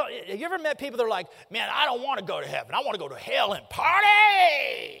 And have you ever met people that are like, man, I don't want to go to heaven. I want to go to hell and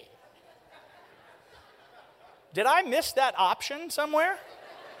party. Did I miss that option somewhere?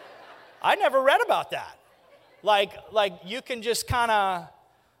 I never read about that. Like you can just kind of,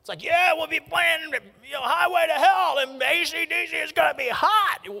 it's like, yeah, we'll be playing Highway to Hell and AC/DC is going to be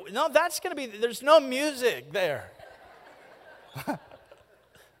hot. No, that's going to be, there's no music there.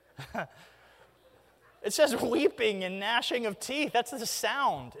 It says weeping and gnashing of teeth. That's the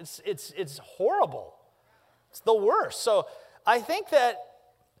sound. It's horrible. It's the worst. So I think that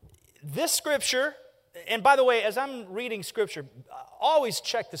this scripture, and by the way, as I'm reading scripture, always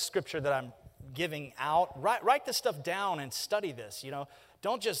check the scripture that I'm giving out. Write this stuff down and study this,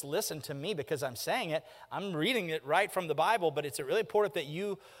 Don't just listen to me because I'm saying it. I'm reading it right from the Bible, but it's really important that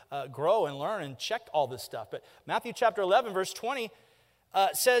you grow and learn and check all this stuff. But Matthew chapter 11, verse 20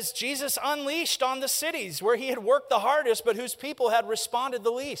 says, Jesus unleashed on the cities where he had worked the hardest, but whose people had responded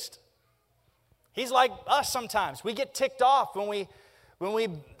the least. He's like us sometimes. We get ticked off when we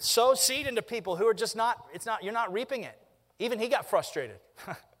sow seed into people who are just you're not reaping it. Even he got frustrated.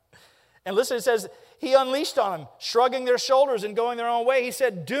 And listen, it says, he unleashed on them, shrugging their shoulders and going their own way. He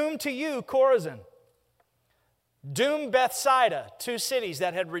said, doom to you, Chorazin. Doom Bethsaida, 2 cities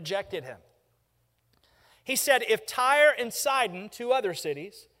that had rejected him. He said, if Tyre and Sidon, 2 other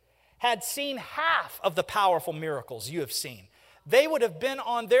cities, had seen half of the powerful miracles you have seen, they would have been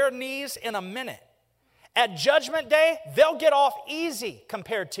on their knees in a minute. At judgment day, they'll get off easy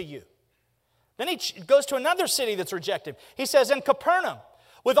compared to you. Then he goes to another city that's rejected. He says, in Capernaum,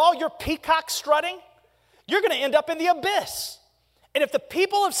 with all your peacock strutting, you're going to end up in the abyss. And if the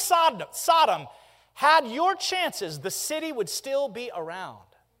people of Sodom had your chances, the city would still be around.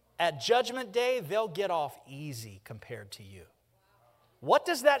 At judgment day, they'll get off easy compared to you. What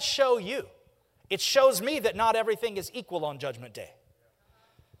does that show you? It shows me that not everything is equal on judgment day.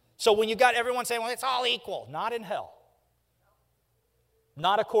 So when you got everyone saying, well, it's all equal, not in hell.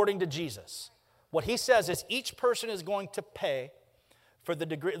 Not according to Jesus. What he says is each person is going to pay for the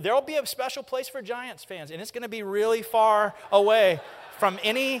degree. There will be a special place for Giants fans, and it's going to be really far away from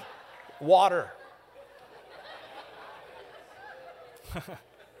any water.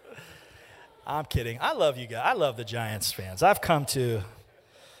 I'm kidding. I love you guys. I love the Giants fans. I've come to,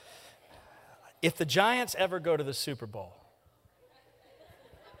 if the Giants ever go to the Super Bowl,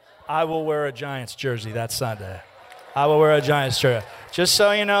 I will wear a Giants jersey that Sunday. I will wear a Giants jersey. Just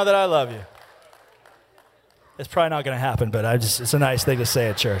so you know that I love you. It's probably not going to happen, but it's a nice thing to say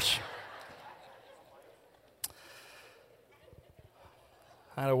at church.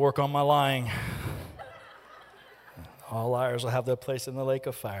 I had to work on my lying. All liars will have their place in the lake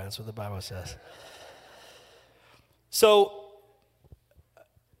of fire. That's what the Bible says. So,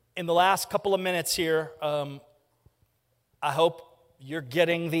 in the last couple of minutes here, I hope you're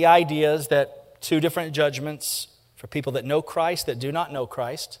getting the ideas that 2 different judgments for people that know Christ, that do not know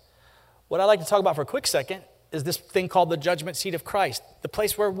Christ. What I'd like to talk about for a quick second is this thing called the judgment seat of Christ, the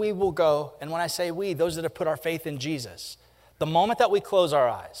place where we will go. And when I say we, those that have put our faith in Jesus. The moment that we close our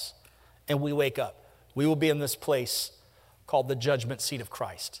eyes and we wake up, we will be in this place called the judgment seat of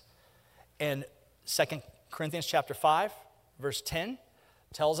Christ. And 2 Corinthians chapter 5, verse 10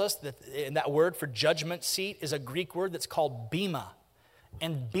 tells us that that word for judgment seat is a Greek word that's called bema.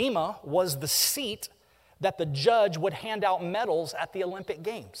 And bema was the seat that the judge would hand out medals at the Olympic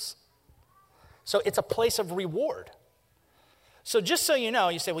Games. So it's a place of reward. So just so you know,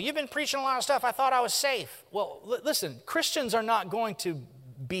 you say, well, you've been preaching a lot of stuff. I thought I was safe. Well, listen, Christians are not going to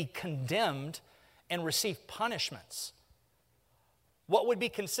be condemned and receive punishments. What would be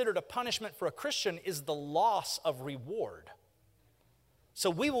considered a punishment for a Christian is the loss of reward. So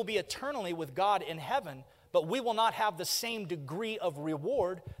we will be eternally with God in heaven, but we will not have the same degree of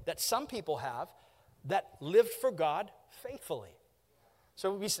reward that some people have that lived for God faithfully.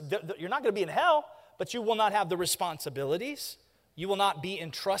 So you're not going to be in hell, but you will not have the responsibilities. You will not be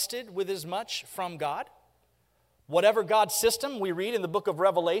entrusted with as much from God. Whatever God's system, we read in the book of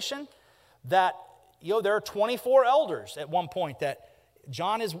Revelation that there are 24 elders at one point that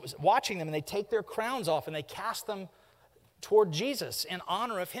John is watching them, and they take their crowns off and they cast them toward Jesus in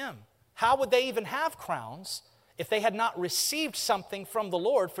honor of him. How would they even have crowns if they had not received something from the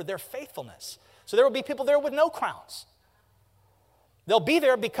Lord for their faithfulness? So there will be people there with no crowns. They'll be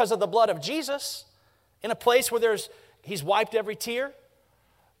there because of the blood of Jesus, in a place where he's wiped every tear.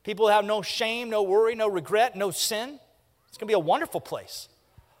 People have no shame, no worry, no regret, no sin. It's going to be a wonderful place.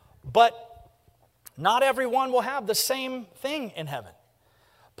 But not everyone will have the same thing in heaven.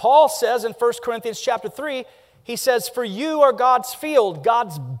 Paul says in 1 Corinthians chapter 3, he says, for you are God's field,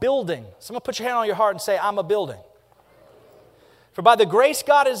 God's building. Someone put your hand on your heart and say, I'm a building. For by the grace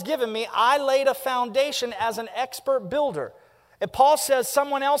God has given me, I laid a foundation as an expert builder. And Paul says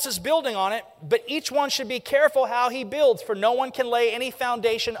someone else is building on it, but each one should be careful how he builds, for no one can lay any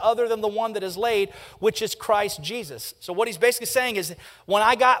foundation other than the one that is laid, which is Christ Jesus. So what he's basically saying is, when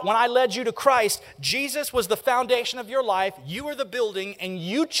I led you to Christ, Jesus was the foundation of your life, you are the building, and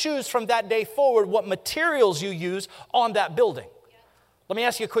you choose from that day forward what materials you use on that building. Let me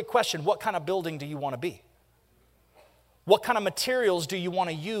ask you a quick question. What kind of building do you want to be? What kind of materials do you want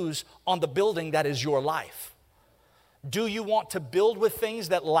to use on the building that is your life? Do you want to build with things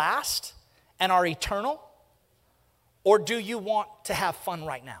that last and are eternal? Or do you want to have fun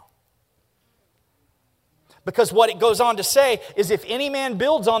right now? Because what it goes on to say is if any man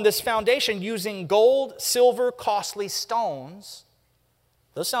builds on this foundation using gold, silver, costly stones,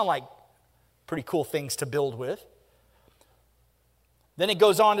 those sound like pretty cool things to build with. Then it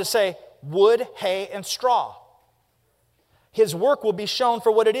goes on to say wood, hay, and straw. His work will be shown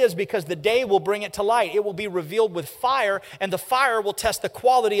for what it is because the day will bring it to light. It will be revealed with fire, and the fire will test the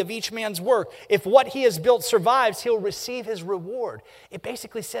quality of each man's work. If what he has built survives, he'll receive his reward. It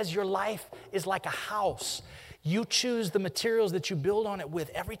basically says your life is like a house. You choose the materials that you build on it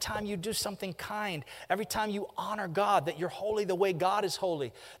with. Every time you do something kind, every time you honor God, that you're holy the way God is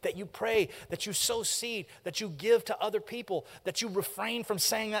holy, that you pray, that you sow seed, that you give to other people, that you refrain from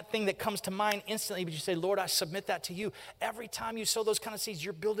saying that thing that comes to mind instantly, but you say, Lord, I submit that to you. Every time you sow those kind of seeds,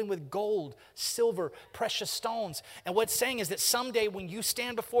 you're building with gold, silver, precious stones. And what's saying is that someday when you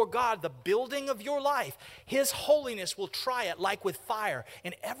stand before God, the building of your life, His holiness will try it like with fire.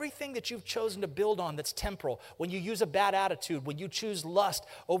 And everything that you've chosen to build on that's temporal, when you use a bad attitude, when you choose lust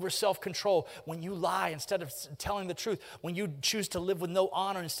over self-control, when you lie instead of telling the truth, when you choose to live with no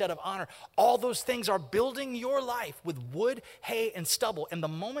honor instead of honor, all those things are building your life with wood, hay, and stubble. And the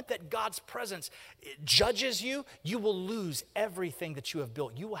moment that God's presence judges you, you will lose everything that you have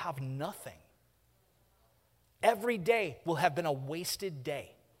built. You will have nothing. Every day will have been a wasted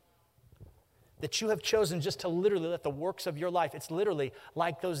day that you have chosen just to literally let the works of your life, it's literally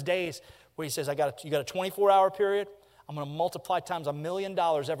like those days where He says, you got a 24-hour period, I'm going to multiply times $1 million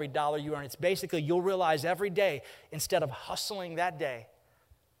every dollar you earn. It's basically, you'll realize every day, instead of hustling that day,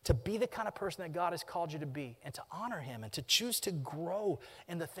 to be the kind of person that God has called you to be and to honor Him and to choose to grow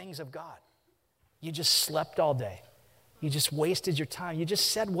in the things of God. You just slept all day. You just wasted your time. You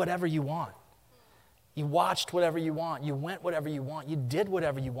just said whatever you want. You watched whatever you want. You went whatever you want. You did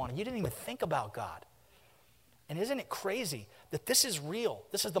whatever you wanted. You didn't even think about God. And isn't it crazy that this is real?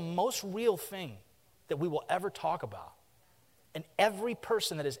 This is the most real thing that we will ever talk about. And every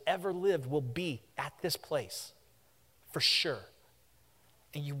person that has ever lived will be at this place, for sure.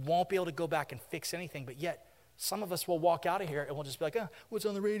 And you won't be able to go back and fix anything, but yet some of us will walk out of here and we'll just be like, what's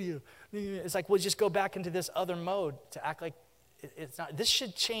on the radio? It's like we'll just go back into this other mode to act like it's not. This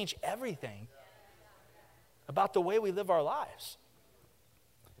should change everything about the way we live our lives.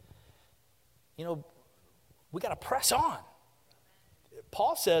 You know, we got to press on.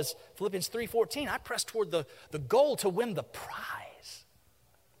 Paul says, Philippians 3:14, I press toward the goal to win the prize.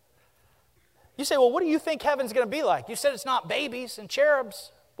 You say, well, what do you think heaven's going to be like? You said it's not babies and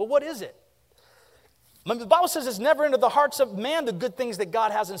cherubs, but what is it? The Bible says it's never entered the hearts of man the good things that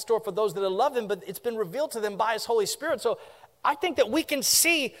God has in store for those that love Him, but it's been revealed to them by His Holy Spirit. So I think that we can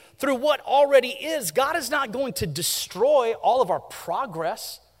see through what already is. God is not going to destroy all of our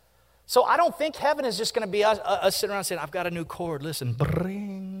progress. So I don't think heaven is just going to be us sitting around saying, I've got a new chord, listen.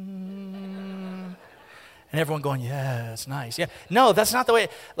 Bring. And everyone going, yeah, it's nice. Yeah. No, that's not the way.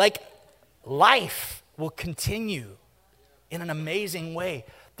 Like, life will continue in an amazing way.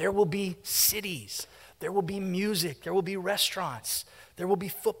 There will be cities. There will be music. There will be restaurants. There will be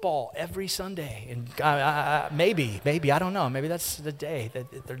football every Sunday. And maybe, I don't know. Maybe that's the day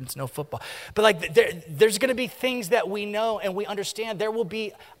that there's no football. But like there's going to be things that we know and we understand. There will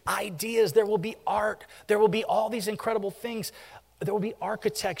be ideas. There will be art. There will be all these incredible things. There will be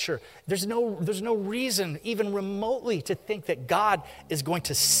architecture. There's no reason even remotely to think that God is going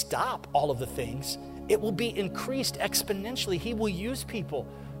to stop all of the things. It will be increased exponentially. He will use people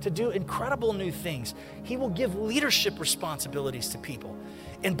to do incredible new things. He will give leadership responsibilities to people.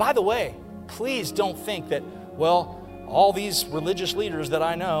 And by the way, please don't think that, well, all these religious leaders that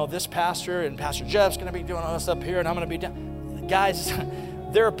I know, this pastor and Pastor Jeff's going to be doing all this up here and I'm going to be down. Guys,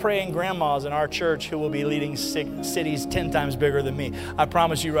 there are praying grandmas in our church who will be leading cities 10 times bigger than me. I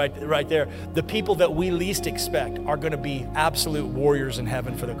promise you right there. The people that we least expect are going to be absolute warriors in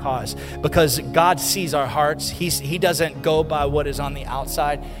heaven for the cause, because God sees our hearts. He doesn't go by what is on the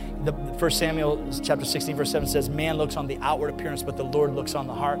outside. 1 Samuel chapter 16 verse 7 says, man looks on the outward appearance, but the Lord looks on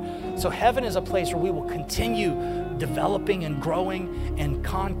the heart. So heaven is a place where we will continue developing and growing and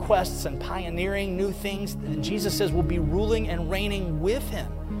conquests and pioneering new things. And Jesus says we'll be ruling and reigning with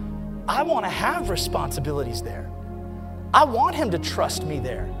Him. I want to have responsibilities there. I want Him to trust me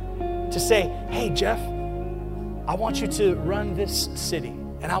there, to say, hey, Jeff, I want you to run this city.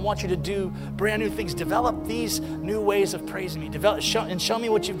 And I want you to do brand new things. Develop these new ways of praising me. Show me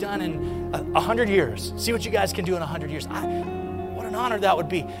what you've done in 100 years. See what you guys can do in 100 years. What an honor that would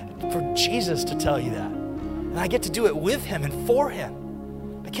be for Jesus to tell you that. And I get to do it with him and for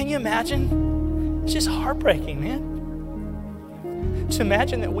him. But can you imagine? It's just heartbreaking, man. To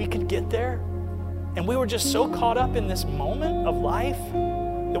imagine that we could get there and we were just so caught up in this moment of life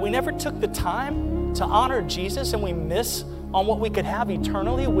that we never took the time to honor Jesus and we miss on what we could have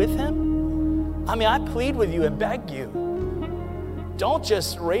eternally with him. I mean, I plead with you and beg you. Don't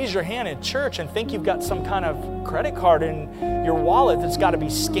just raise your hand in church and think you've got some kind of credit card in your wallet that's got to be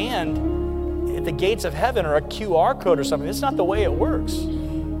scanned at the gates of heaven or a QR code or something. It's not the way it works.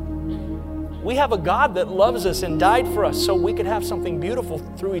 We have a God that loves us and died for us so we could have something beautiful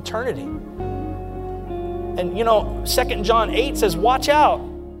through eternity. And 2 John 8 says, watch out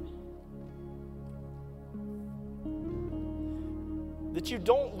that you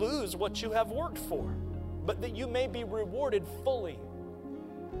don't lose what you have worked for, but that you may be rewarded fully.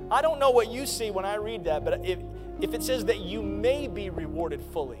 I don't know what you see when I read that, but if it says that you may be rewarded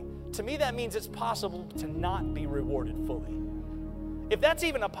fully, to me that means it's possible to not be rewarded fully. If that's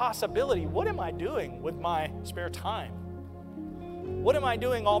even a possibility, what am I doing with my spare time? What am I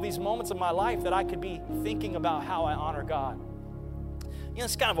doing all these moments of my life that I could be thinking about how I honor God?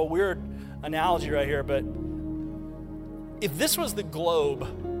 It's kind of a weird analogy right here, but if this was the globe,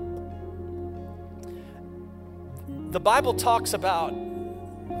 the Bible talks about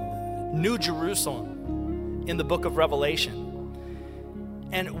New Jerusalem in the book of Revelation.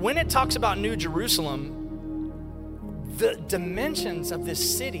 And when it talks about New Jerusalem, the dimensions of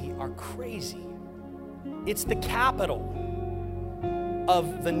this city are crazy. It's the capital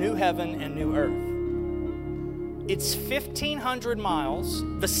of the new heaven and new earth. It's 1,500 miles,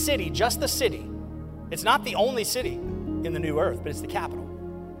 the city, just the city. It's not the only city in the new earth, but it's the capital.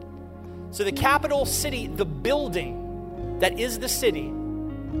 So the capital city, the building that is the city,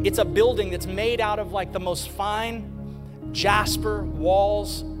 it's a building that's made out of like the most fine jasper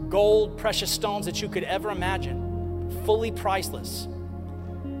walls, gold, precious stones that you could ever imagine, fully priceless.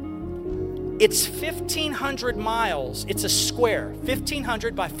 It's 1,500 miles. It's a square,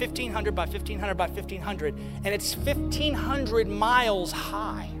 1,500 by 1,500 by 1,500 by 1,500, and it's 1,500 miles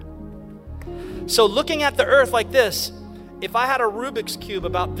high. So looking at the earth like this, if I had a Rubik's Cube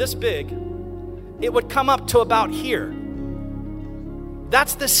about this big, it would come up to about here.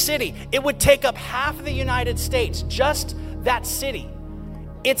 That's the city. It would take up half of the United States, just that city.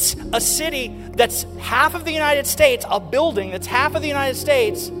 It's a city that's half of the United States, a building that's half of the United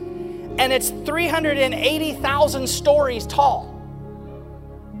States, and it's 380,000 stories tall.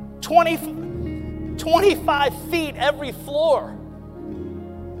 25 feet every floor.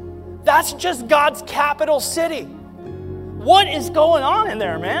 That's just God's capital city. What is going on in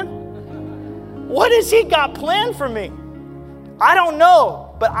there, man? What has he got planned for me? I don't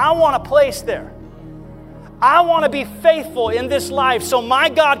know, but I want a place there. I want to be faithful in this life so my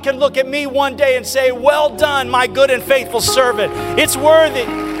God can look at me one day and say, well done, my good and faithful servant. It's worthy.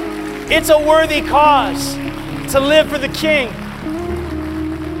 It's a worthy cause to live for the King.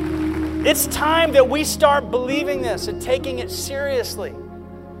 It's time that we start believing this and taking it seriously.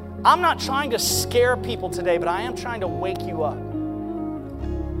 I'm not trying to scare people today, but I am trying to wake you up.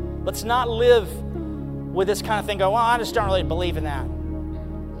 Let's not live with this kind of thing, go, well, I just don't really believe in that.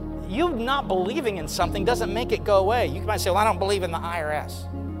 You not believing in something doesn't make it go away. You might say, well, I don't believe in the IRS.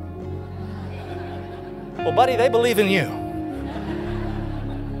 Well, buddy, they believe in you.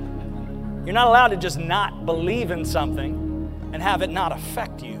 You're not allowed to just not believe in something and have it not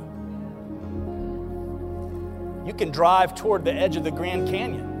affect you. You can drive toward the edge of the Grand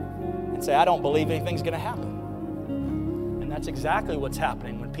Canyon and say, I don't believe anything's going to happen. And that's exactly what's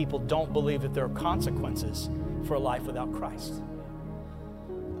happening when people don't believe that there are consequences for a life without Christ.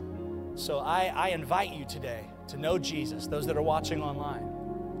 So I invite you today to know Jesus, those that are watching online.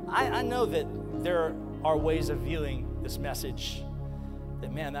 I know that there are ways of viewing this message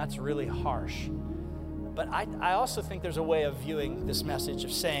that, man, that's really harsh. But I also think there's a way of viewing this message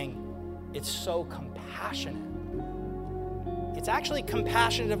of saying it's so compassionate. It's actually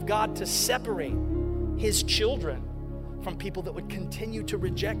compassionate of God to separate his children from people that would continue to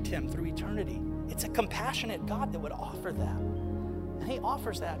reject him through eternity. It's a compassionate God that would offer that. And he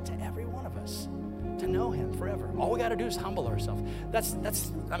offers that to every one of us, to know him forever. All we got to do is humble ourselves.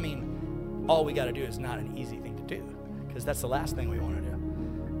 All we got to do is not an easy thing to do, because that's the last thing we want to do.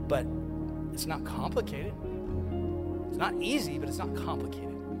 But it's not complicated. It's not easy, but it's not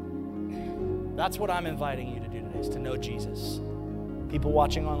complicated. That's what I'm inviting you to do today, is to know Jesus. People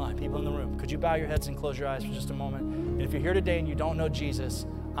watching online, people in the room, could you bow your heads and close your eyes for just a moment? And if you're here today and you don't know Jesus,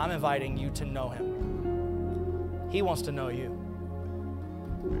 I'm inviting you to know him. He wants to know you.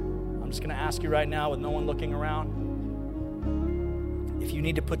 I'm just going to ask you right now, with no one looking around, If you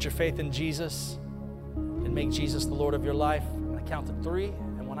need to put your faith in Jesus and make Jesus the Lord of your life, I'm going to count to 3.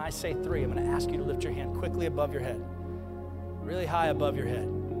 And when I say 3, I'm going to ask you to lift your hand quickly above your head, really high above your head.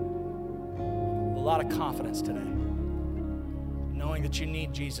 A lot of confidence today, knowing that you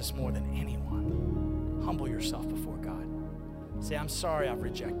need Jesus more than anyone. Humble yourself before God. Say, I'm sorry I've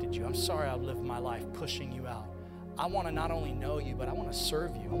rejected you. I'm sorry I've lived my life pushing you out. I want to not only know you, but I want to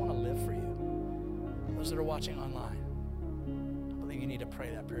serve you. I want to live for you. Those that are watching online, I believe you need to pray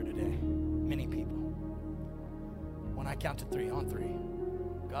that prayer today. Many people. When I count to 3, on 3,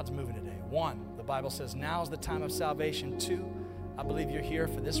 God's moving today. 1, the Bible says, now is the time of salvation. 2, I believe you're here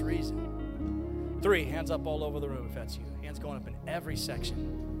for this reason. 3, hands up all over the room if that's you. Hands going up in every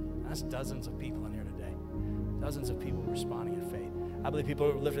section. That's dozens of people in here today. Dozens of people responding in faith. I believe people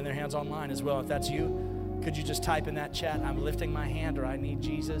are lifting their hands online as well. If that's you, could you just type in that chat, I'm lifting my hand, or I need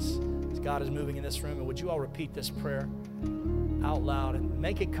Jesus, as God is moving in this room. And would you all repeat this prayer out loud and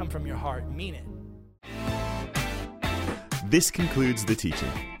make it come from your heart? Mean it. This concludes the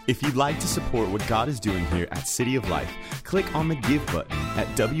teaching. If you'd like to support what God is doing here at City of Life, click on the Give button at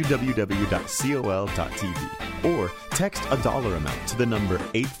www.col.tv or text a dollar amount to the number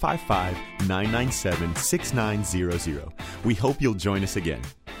 855-997-6900. We hope you'll join us again.